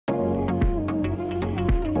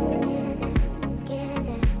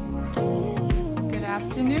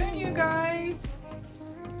afternoon, you guys,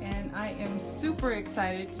 and I am super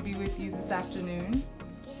excited to be with you this afternoon.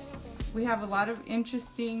 We have a lot of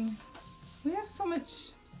interesting, we have so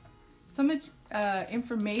much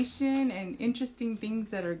information and interesting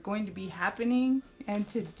things that are going to be happening. And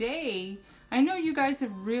today, I know you guys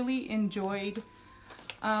have really enjoyed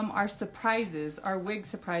our surprises, our wig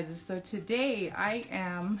surprises. So today I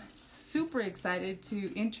am super excited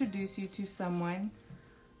to introduce you to someone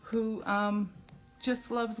who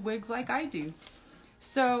just loves wigs like I do.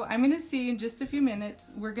 So I'm going to see in just a few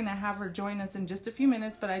minutes. We're going to have her join us in just a few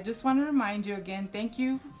minutes, but I just want to remind you again, thank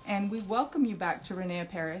you, and we welcome you back to René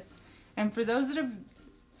Paris. And for those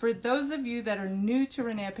of you that are new to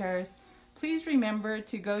René Paris, please remember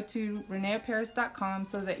to go to reneparis.com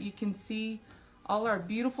so that you can see all our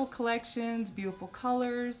beautiful collections, beautiful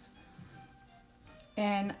colors.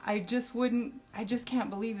 And I just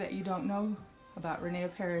can't believe that you don't know about René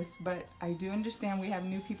Paris, but I do understand we have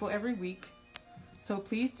new people every week. So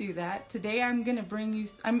please do that. Today I'm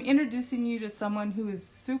introducing you to someone who is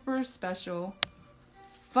super special,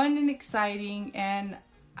 fun and exciting, and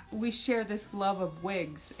we share this love of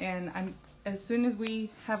wigs. And as soon as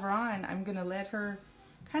we have her on, I'm gonna let her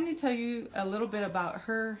kind of tell you a little bit about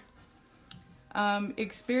her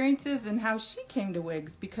experiences and how she came to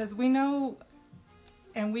wigs, because we know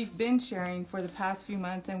and we've been sharing for the past few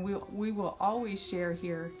months, and we will always share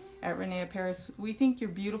here at René Paris. We think you're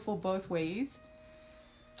beautiful both ways,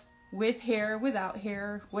 with hair, without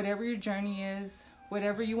hair, whatever your journey is,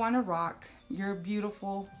 whatever you want to rock, you're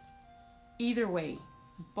beautiful either way,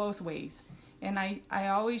 both ways. And I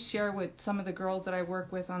always share with some of the girls that I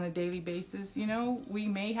work with on a daily basis, you know, we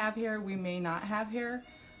may have hair, we may not have hair,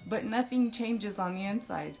 but nothing changes on the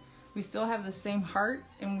inside. We still have the same heart,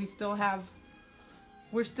 and we're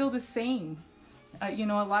still the same. You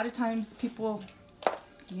know, a lot of times people,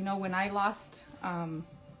 you know, when I lost,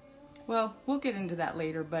 well, we'll get into that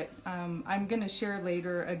later, but I'm going to share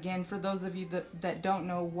later again for those of you that don't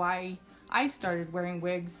know why I started wearing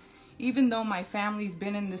wigs. Even though my family's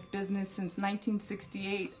been in this business since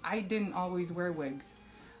 1968, I didn't always wear wigs.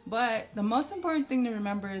 But the most important thing to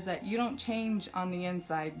remember is that you don't change on the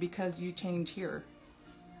inside because you change here.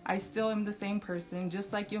 I still am the same person,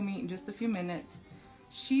 just like you'll meet in just a few minutes.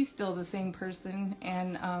 She's still the same person,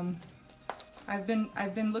 and I've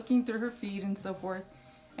been looking through her feed and so forth,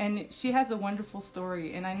 and she has a wonderful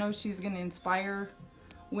story, and I know she's going to inspire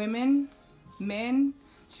women, men.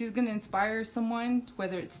 She's going to inspire someone,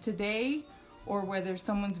 whether it's today or whether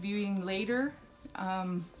someone's viewing later.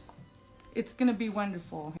 It's going to be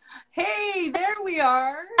wonderful. Hey, there we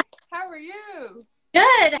are. How are you?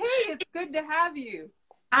 Good. Hey, it's good to have you.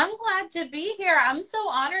 I'm glad to be here. I'm so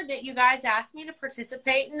honored that you guys asked me to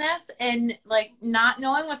participate in this, and like not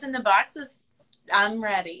knowing what's in the boxes, I'm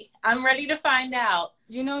ready. I'm ready to find out.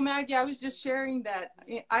 You know, Maggie, I was just sharing that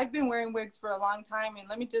I've been wearing wigs for a long time, and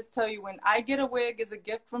let me just tell you, when I get a wig as a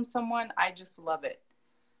gift from someone, I just love it.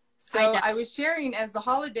 So I was sharing, as the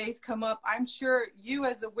holidays come up, I'm sure you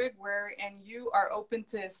as a wig wearer, and you are open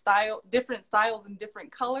to different styles and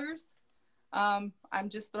different colors. I'm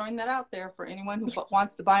just throwing that out there for anyone who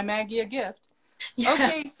wants to buy Maggie a gift. Yeah.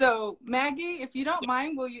 Okay, so Maggie, if you don't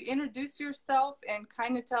mind, will you introduce yourself and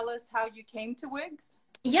kind of tell us how you came to wigs?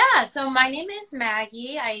 Yeah, so my name is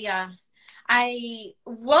Maggie. I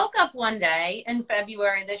woke up one day in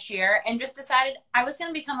February this year and just decided I was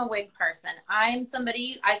going to become a wig person. I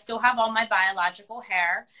still have all my biological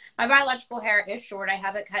hair. My biological hair is short. I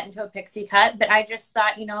have it cut into a pixie cut, but I just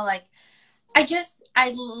thought, you know, like,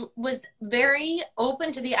 I was very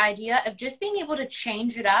open to the idea of just being able to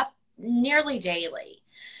change it up nearly daily,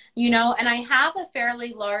 you know, and I have a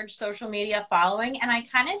fairly large social media following, and I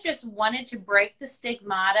kind of just wanted to break the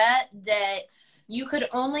stigmata that you could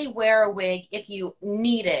only wear a wig if you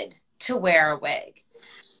needed to wear a wig,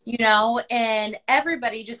 you know, and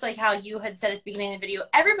everybody, just like how you had said at the beginning of the video,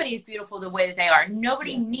 everybody is beautiful the way that they are.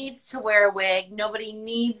 Nobody needs to wear a wig. Nobody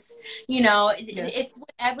needs, you know, it's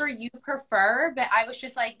whatever you prefer. But I was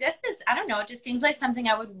just like, I don't know, it just seems like something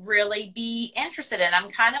I would really be interested in. I'm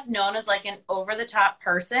kind of known as like an over-the-top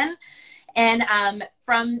person. And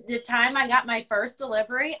from the time I got my first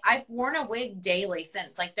delivery, I've worn a wig daily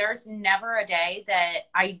since. Like, there's never a day that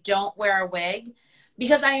I don't wear a wig,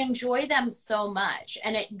 because I enjoy them so much,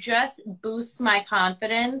 and it just boosts my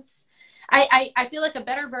confidence. I feel like a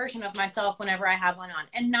better version of myself whenever I have one on.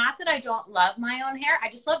 And not that I don't love my own hair, I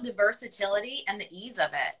just love the versatility and the ease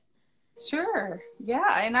of it. Sure.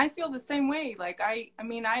 Yeah, and I feel the same way. Like, I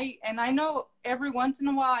know every once in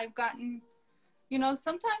a while I've gotten, you know,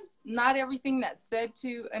 sometimes not everything that's said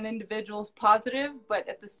to an individual is positive, but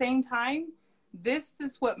at the same time, this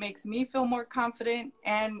is what makes me feel more confident.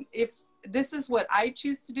 And if this is what I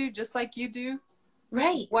choose to do, just like you do,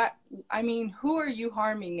 Right. Who are you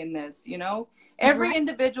harming in this? You know, every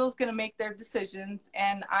individual is going to make their decisions.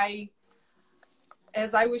 And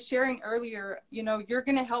as I was sharing earlier, you know, you're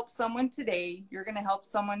going to help someone today. You're going to help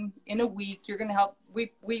someone in a week. You're going to help.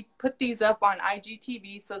 We put these up on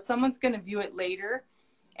IGTV, so someone's going to view it later.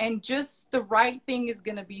 And just the right thing is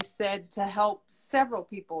going to be said to help several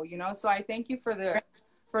people, you know. So I thank you for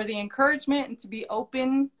the encouragement and to be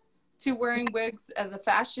open to wearing wigs as a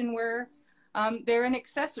fashion wear. They're an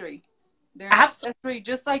accessory. They're an accessory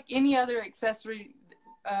just like any other accessory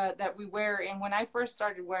that we wear. And when I first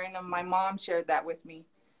started wearing them, my mom shared that with me.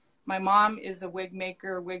 My mom is a wig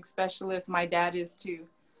maker, wig specialist. My dad is too.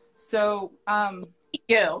 So, and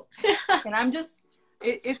I'm just,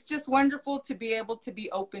 it's just wonderful to be able to be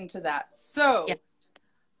open to that. So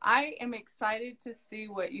I am excited to see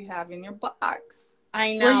what you have in your box.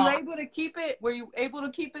 I know. Were you able to keep it? Were you able to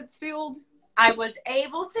keep it sealed? I was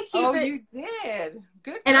able to keep it. Oh, you did.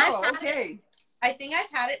 Good girl. And I've had okay. I think I've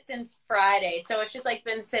had it since Friday. So it's just like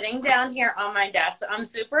been sitting down here on my desk. But I'm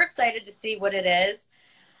super excited to see what it is.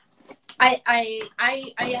 I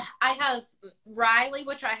have Riley,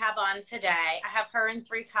 which I have on today. I have her in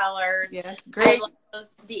 3 colors. Yes, great. I love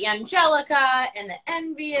the Angelica and the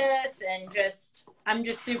Envious, and I'm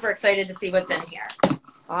just super excited to see what's in here.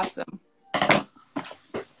 Awesome.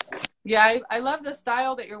 Yeah, I love the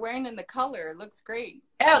style that you're wearing and the color. It looks great.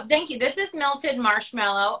 Oh, thank you. This is Melted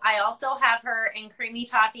Marshmallow. I also have her in Creamy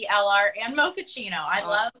Toffee LR and Mochaccino. I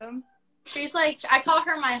love. She's like, I call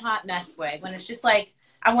her my hot mess wig. When it's just like,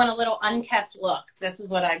 I want a little unkept look. This is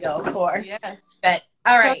what I go for. Yes. But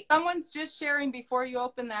all right. So someone's just sharing before you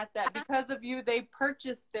open that because of you, they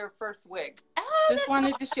purchased their first wig. Oh, just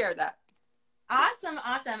wanted to share that. Awesome,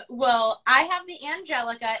 awesome. Well, I have the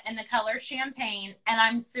Angelica in the color Champagne, and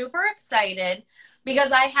I'm super excited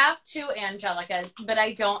because I have 2 Angelicas, but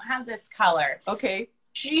I don't have this color. Okay.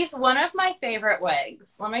 She's one of my favorite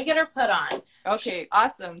wigs. Let me get her put on. Okay,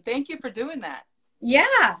 awesome. Thank you for doing that.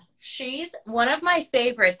 Yeah, she's one of my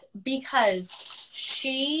favorites because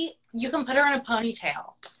you can put her in a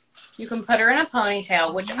ponytail. You can put her in a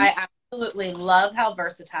ponytail, which I absolutely love how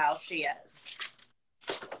versatile she is.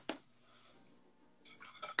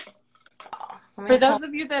 For those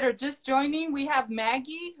of you that are just joining, we have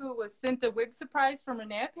Maggie, who was sent a wig surprise from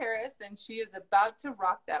René Paris, and she is about to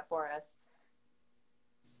rock that for us.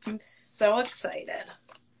 I'm so excited.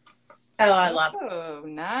 Oh, I love her. Oh,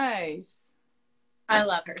 nice. I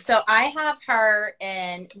love her. So I have her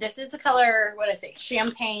in, this is the color, what did I say,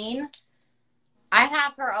 Champagne. I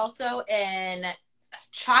have her also in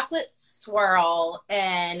Chocolate Swirl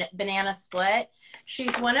and Banana Split.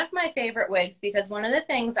 She's one of my favorite wigs because one of the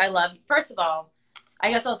things I love, first of all, I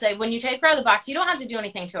guess I'll say, when you take her out of the box, you don't have to do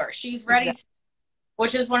anything to her. She's ready to,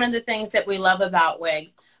 which is one of the things that we love about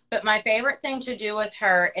wigs. But my favorite thing to do with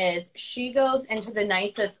her is she goes into the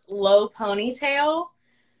nicest low ponytail.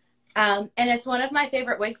 And it's one of my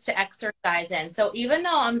favorite wigs to exercise in. So even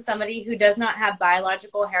though I'm somebody who does not have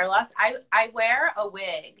biological hair loss, I wear a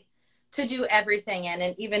wig to do everything in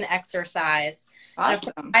and even exercise.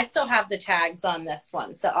 Awesome. I still have the tags on this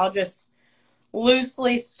one, so I'll just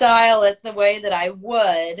loosely style it the way that I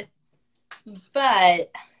would.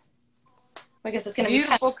 But I guess it's going to be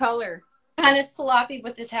beautiful color. Kind of sloppy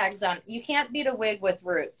with the tags on. You can't beat a wig with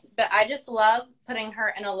roots, but I just love putting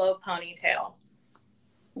her in a low ponytail.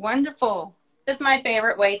 Wonderful. This is my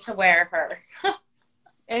favorite way to wear her.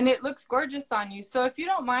 And it looks gorgeous on you. So if you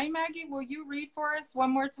don't mind, Maggie, will you read for us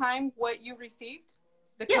one more time what you received?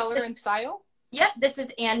 The color and style? Yep. This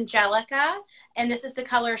is Angelica, and this is the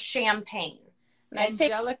color Champagne.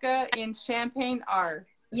 Angelica in Champagne R.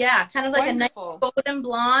 Yeah, kind of like wonderful. A nice golden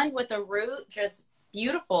blonde with a root. Just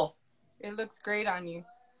beautiful. It looks great on you.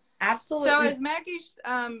 Absolutely. So as Maggie's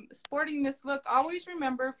sporting this look, always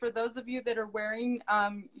remember, for those of you that are wearing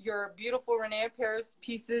your beautiful René Paris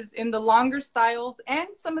pieces in the longer styles and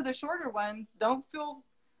some of the shorter ones, don't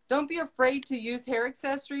be afraid to use hair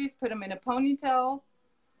accessories. Put them in a ponytail.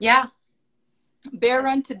 Yeah. Bear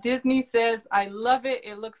Run to Disney says, I love it.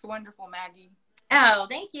 It looks wonderful, Maggie. Oh,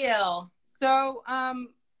 thank you. So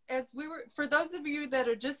for those of you that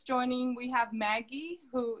are just joining, we have Maggie,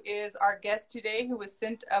 who is our guest today, who was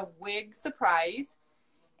sent a wig surprise,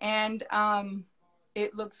 and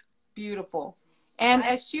it looks beautiful. And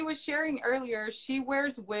as she was sharing earlier, she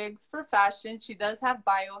wears wigs for fashion. She does have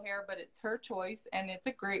bio hair, but it's her choice, and it's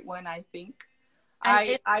a great one, I think.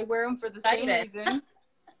 I wear them for the same reason.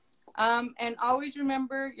 And always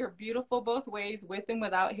remember, you're beautiful both ways, with and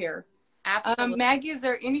without hair. Absolutely. Maggie, is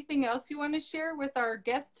there anything else you want to share with our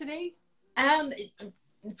guest today? Um,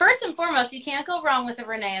 First and foremost, you can't go wrong with a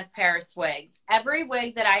René of Paris wigs. Every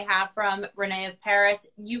wig that I have from René of Paris,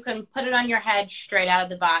 you can put it on your head straight out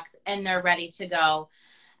of the box and they're ready to go.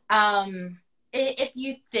 If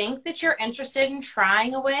you think that you're interested in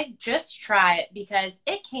trying a wig, just try it because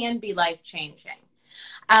it can be life-changing.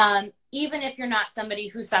 Even if you're not somebody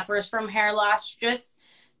who suffers from hair loss,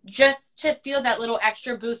 just to feel that little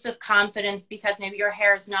extra boost of confidence because maybe your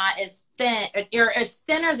hair is not as thin, or it's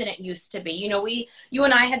thinner than it used to be. You know, you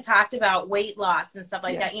and I had talked about weight loss and stuff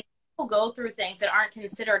like that. You know, people go through things that aren't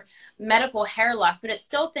considered medical hair loss, but it's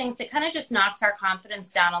still things that kind of just knocks our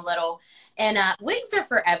confidence down a little. And wigs are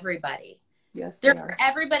for everybody. Yes, they're for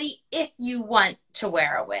everybody if you want to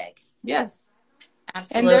wear a wig. Yes.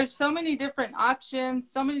 Absolutely. And there's so many different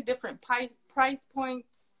options, so many different price points.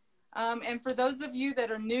 And for those of you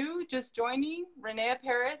that are new, just joining, René of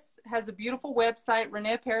Paris has a beautiful website,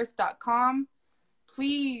 reneparis.com.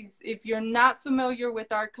 Please, if you're not familiar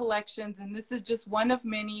with our collections, and this is just one of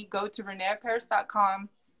many, go to reneparis.com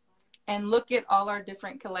and look at all our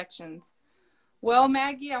different collections. Well,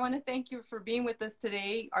 Maggie, I want to thank you for being with us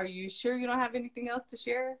today. Are you sure you don't have anything else to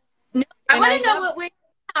share? No, I want to know what wig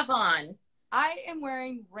you have on. I am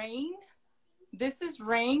wearing Rain. This is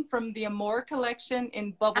Rain from the Amore Collection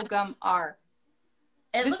in Bubblegum R.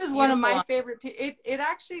 This is one of my favorite. It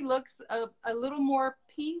actually looks a little more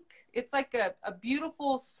pink. It's like a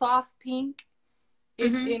beautiful soft pink.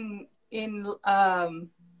 It's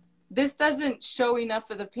this doesn't show enough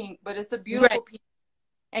of the pink, but it's a beautiful pink.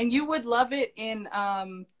 And you would love it in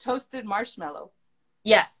toasted marshmallow.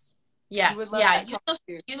 Yes. Yes.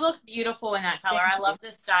 You look beautiful in that color. I love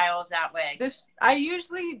the style of that wig. I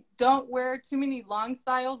usually don't wear too many long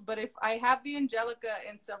styles, but if I have the Angelica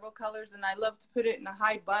in several colors and I love to put it in a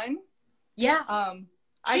high bun. Yeah.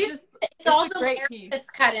 It's all the layers that's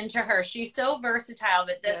cut into her. She's so versatile,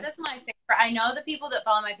 but this is my favorite. I know the people that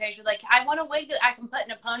follow my page are like, I want a wig that I can put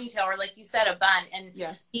in a ponytail or, like you said, a bun. And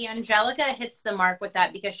the Angelica hits the mark with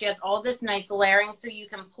that because she has all this nice layering so you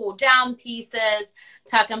can pull down pieces,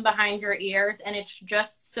 tuck them behind your ears, and it's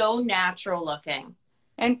just so natural looking.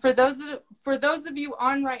 And for those of you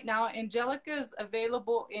on right now, Angelica is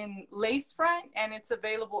available in lace front and it's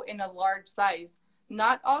available in a large size.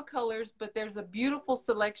 Not all colors, but there's a beautiful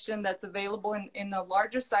selection that's available in a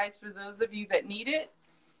larger size for those of you that need it.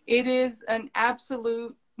 It is an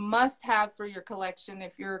absolute must-have for your collection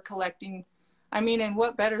if you're collecting. I mean, and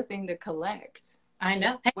what better thing to collect? I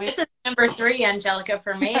know. Hey, this is number 3, Angelica,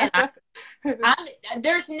 for me. And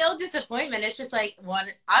there's no disappointment. It's just like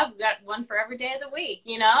I've got one for every day of the week.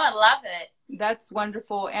 You know, I love it. That's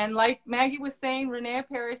wonderful. And like Maggie was saying, René of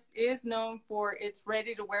Paris is known for its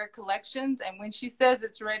ready-to-wear collections. And when she says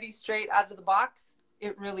it's ready straight out of the box,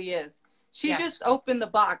 it really is. She just opened the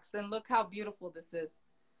box, and look how beautiful this is.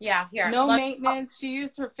 Yeah, here. No maintenance. She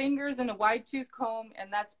used her fingers and a wide-tooth comb,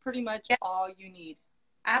 and that's pretty much all you need.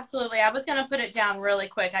 Absolutely. I was going to put it down really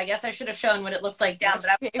quick. I guess I should have shown what it looks like down, but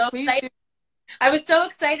I was so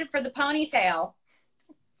excited for the ponytail.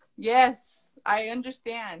 Yes, I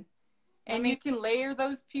understand. And you can layer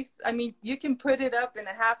those pieces. I mean, you can put it up in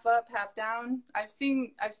a half up, half down. I've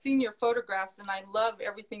seen your photographs, and I love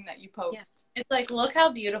everything that you post. Yeah. It's like, look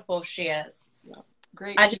how beautiful she is. Yeah.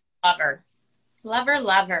 Great. I just love her. Love her,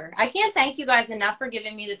 love her. I can't thank you guys enough for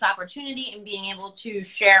giving me this opportunity and being able to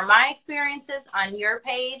share my experiences on your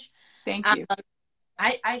page. Thank you.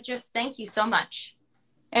 I just thank you so much.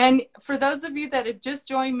 And for those of you that have just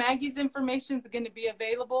joined, Maggie's information is going to be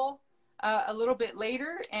available a little bit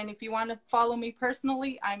later. And if you want to follow me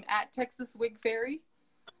personally, I'm at Texas Wig Fairy.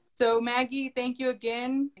 So Maggie, thank you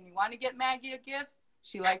again. And you want to get Maggie a gift?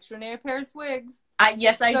 She likes René of Paris wigs.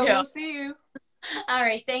 Yes, I do. We'll see you. All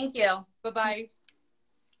right. Thank you. Bye-bye.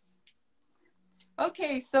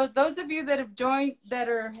 Okay, so those of you that have joined,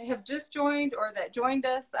 have just joined or that joined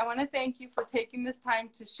us, I want to thank you for taking this time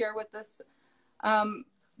to share with us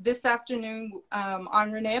this afternoon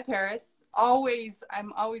on René of Paris.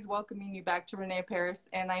 I'm always welcoming you back to René of Paris,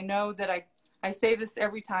 and I know that I say this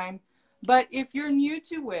every time, but if you're new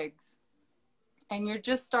to wigs and you're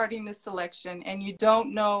just starting this selection and you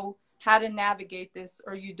don't know how to navigate this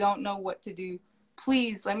or you don't know what to do,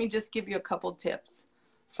 please let me just give you a couple tips.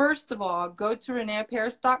 First of all, go to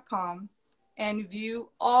reneparis.com and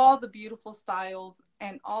view all the beautiful styles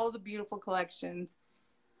and all the beautiful collections.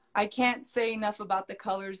 I can't say enough about the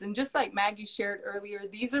colors. And just like Maggie shared earlier,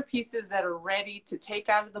 these are pieces that are ready to take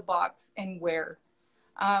out of the box and wear.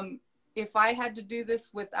 If I had to do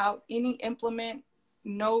this without any implement,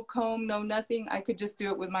 no comb, no nothing, I could just do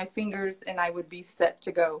it with my fingers and I would be set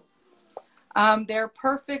to go. They're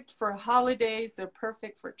perfect for holidays. They're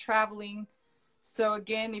perfect for traveling. So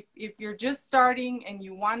again, if you're just starting and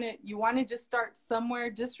you want to just start somewhere,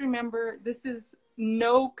 just remember this is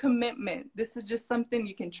no commitment. This is just something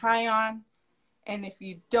you can try on. And if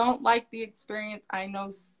you don't like the experience, I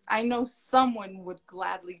know someone would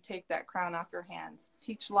gladly take that crown off your hands.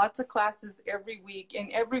 Teach lots of classes every week,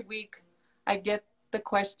 and every week I get the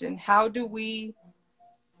question, how do we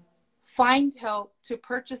find help to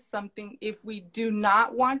purchase something if we do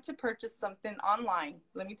not want to purchase something online?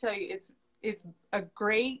 Let me tell you, it's a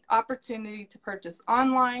great opportunity to purchase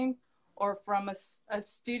online or from a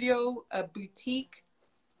studio, a boutique.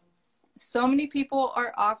 So many people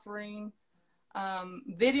are offering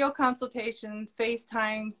video consultations,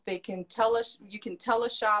 FaceTimes. They can you can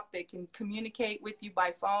teleshop, they can communicate with you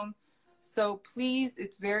by phone. So please,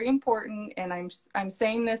 it's very important, and I'm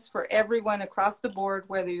saying this for everyone across the board,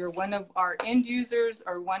 whether you're one of our end users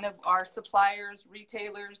or one of our suppliers,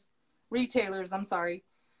 retailers, I'm sorry.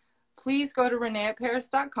 Please go to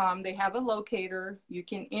reneatparis.com. They have a locator. You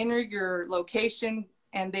can enter your location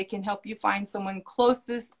and they can help you find someone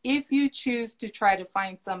closest if you choose to try to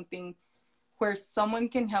find something where someone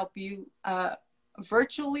can help you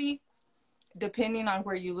virtually, depending on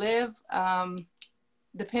where you live.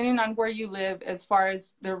 As far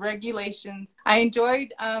as the regulations. I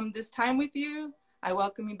enjoyed this time with you. I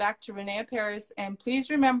welcome you back to René Paris, and please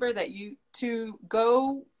remember that to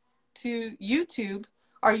go to YouTube,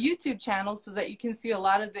 our YouTube channel, so that you can see a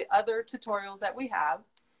lot of the other tutorials that we have.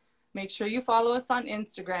 Make sure you follow us on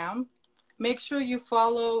Instagram. Make sure you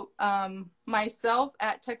follow myself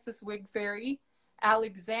at Texas Wig Fairy.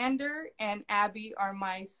 Alexander and Abby are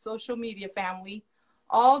my social media family.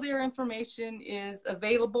 All their information is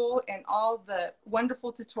available, and all the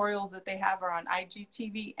wonderful tutorials that they have are on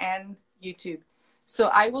IGTV and YouTube. So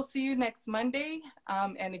I will see you next Monday.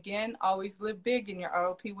 And again, always live big in your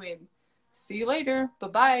ROP wig. See you later.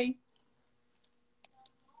 Bye-bye.